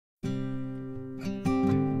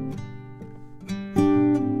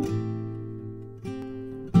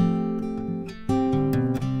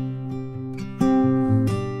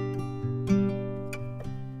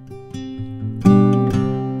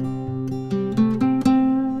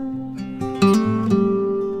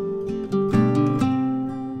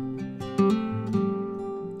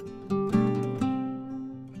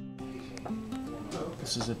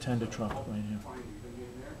truck right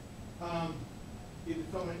here.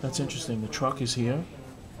 That's interesting. The truck is here.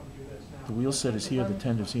 The wheel set is here. The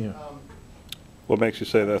tender's here. What makes you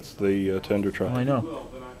say that's the tender truck? Oh, I know.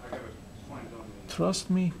 Trust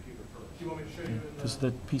me. Because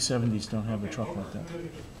the P70s don't have a truck like that.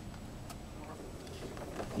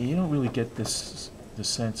 You don't really get the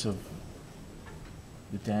sense of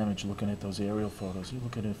the damage looking at those aerial photos. You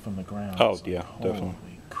look at it from the ground. Oh, it's yeah, like, definitely.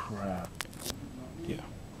 Holy crap. Yeah.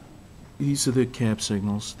 These are the cab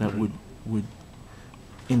signals that would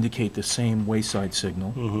indicate the same wayside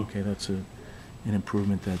signal. Okay, that's an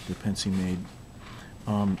improvement that the Penske made.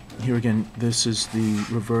 Here again, this is the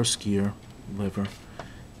reverse gear lever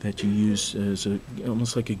that you use as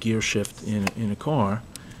almost like a gear shift in a car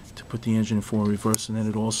to put the engine in forward reverse, and then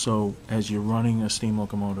it also, as you're running a steam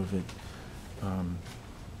locomotive,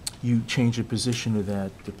 you change the position of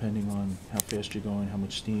that depending on how fast you're going, how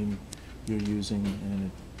much steam you're using, and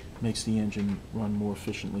it makes the engine run more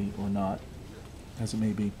efficiently or not, as it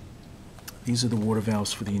may be. These are the water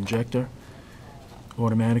valves for the injector,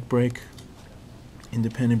 automatic brake,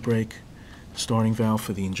 independent brake, starting valve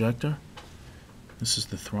for the injector. This is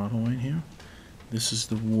the throttle right here. This is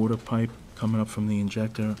the water pipe coming up from the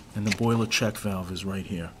injector, and the boiler check valve is right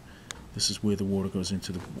here. This is where the water goes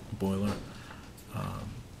into the boiler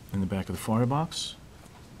in the back of the firebox.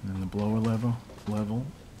 And then the blower lever.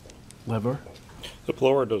 The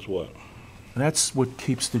blower does what? That's what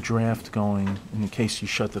keeps the draft going in case you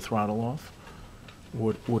shut the throttle off,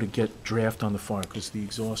 or to get draft on the fire, because the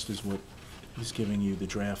exhaust is what is giving you the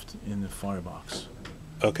draft in the firebox.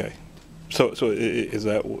 Okay. So is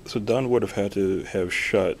that so? Dunn would have had to have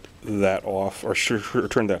shut that off or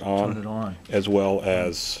turned that on, Turn it on, as well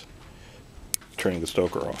as turning the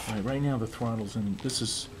stoker off. Right now the throttle's in. This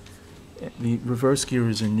is the reverse gear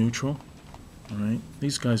is in neutral. All right.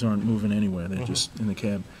 These guys aren't moving anywhere. They're just in the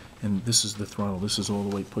cab. And this is the throttle. This is all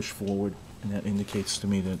the way pushed forward, and that indicates to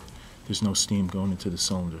me that there's no steam going into the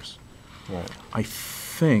cylinders. Right. I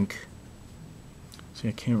think. See,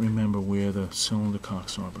 I can't remember where the cylinder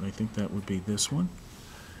cocks are, but I think that would be this one,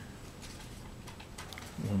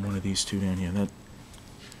 or one of these two down here. That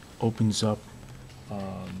opens up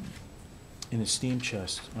in a steam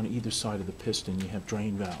chest on either side of the piston. You have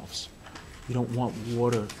drain valves. You don't want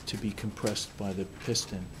water to be compressed by the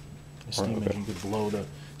piston. A steam engine could blow the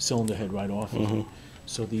cylinder head right off of it.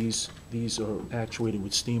 So these are actuated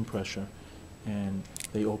with steam pressure, and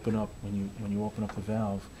they open up when you open up the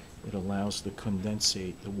valve. It allows the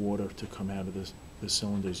condensate, the water, to come out of the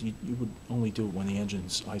cylinders. You would only do it when the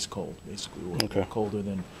engine's ice cold, basically, or colder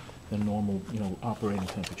than normal, operating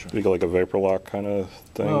temperature. You go like a vapor lock kind of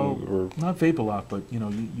thing, well, or not vapor lock, but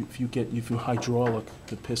if you hydraulic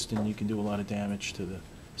the piston, you can do a lot of damage to the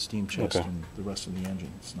steam chest and the rest of the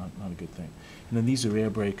engine. It's not a good thing. And then these are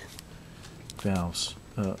air brake valves,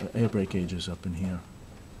 air brake gauges up in here.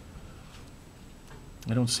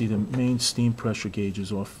 I don't see the main steam pressure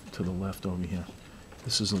gauges off to the left over here.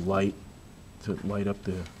 This is a light to light up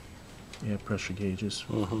the air pressure gauges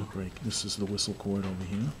for the brake. This is the whistle cord over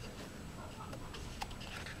here.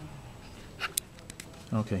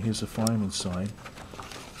 Okay, here's the fireman's side.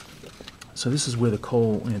 So this is where the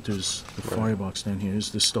coal enters the firebox down here. Here's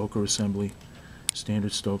the stoker assembly,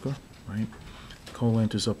 standard stoker, right? The coal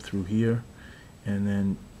enters up through here, and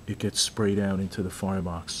then it gets sprayed out into the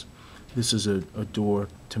firebox. This is a door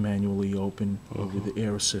to manually open with the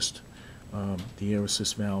air assist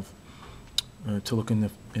valve to look in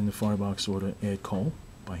the firebox or to add coal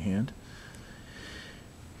by hand.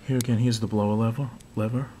 Here again, here's the blower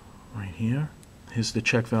lever right here. Here's the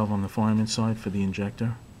check valve on the fireman's side for the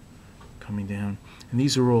injector coming down. And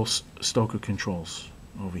these are all stoker controls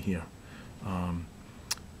over here.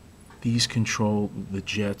 These control the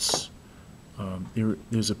jets.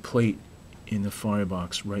 There's a plate in the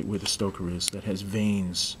firebox right where the stoker is that has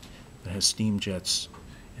vanes, that has steam jets,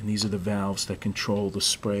 and these are the valves that control the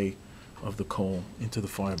spray of the coal into the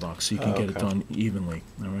firebox, so you can get it done evenly.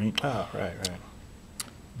 All right. Oh, right.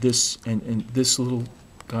 This and this little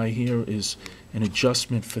guy here is an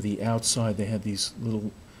adjustment for the outside. They had these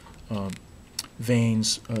little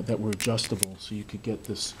vanes that were adjustable, so you could get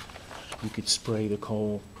this. You could spray the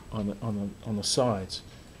coal on the sides.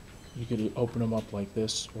 You could open them up like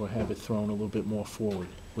this, or have it thrown a little bit more forward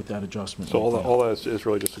with that adjustment. So all that is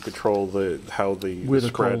really just to control how where the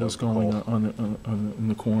spread coal is going in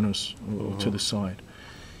the corners to the side.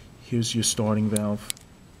 Here's your starting valve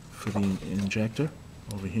for the injector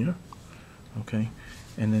over here, okay,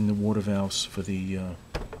 and then the water valves for the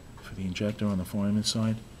injector on the fireman's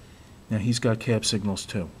side. Now he's got cab signals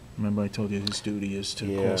too. Remember I told you his duty is to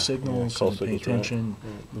Yeah, call signals call and pay signals, right. attention,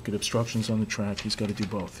 Right. look at obstructions on the track. He's got to do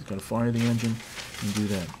both. He's got to fire the engine and do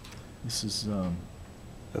that. This is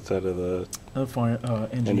That's out of the, fire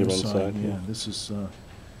engineer Engineman side. side, Yeah, yeah. this is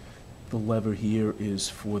the lever here is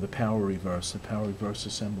for the power reverse. The power reverse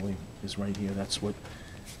assembly is right here. That's what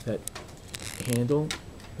that handle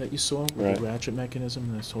that you saw with Right. the ratchet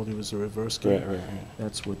mechanism that I told you was the reverse gear. right, right.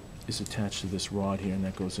 That's what is attached to this rod here, and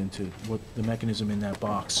that goes into what the mechanism in that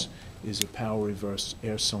box is a power reverse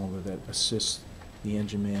air cylinder that assists the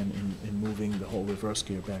engine man in moving the whole reverse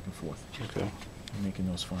gear back and forth Okay. and making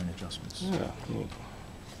those fine adjustments. Yeah. Neat.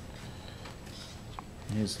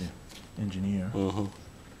 And here's the engineer. Mm-hmm.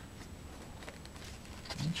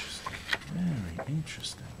 Interesting. Very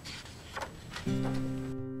interesting.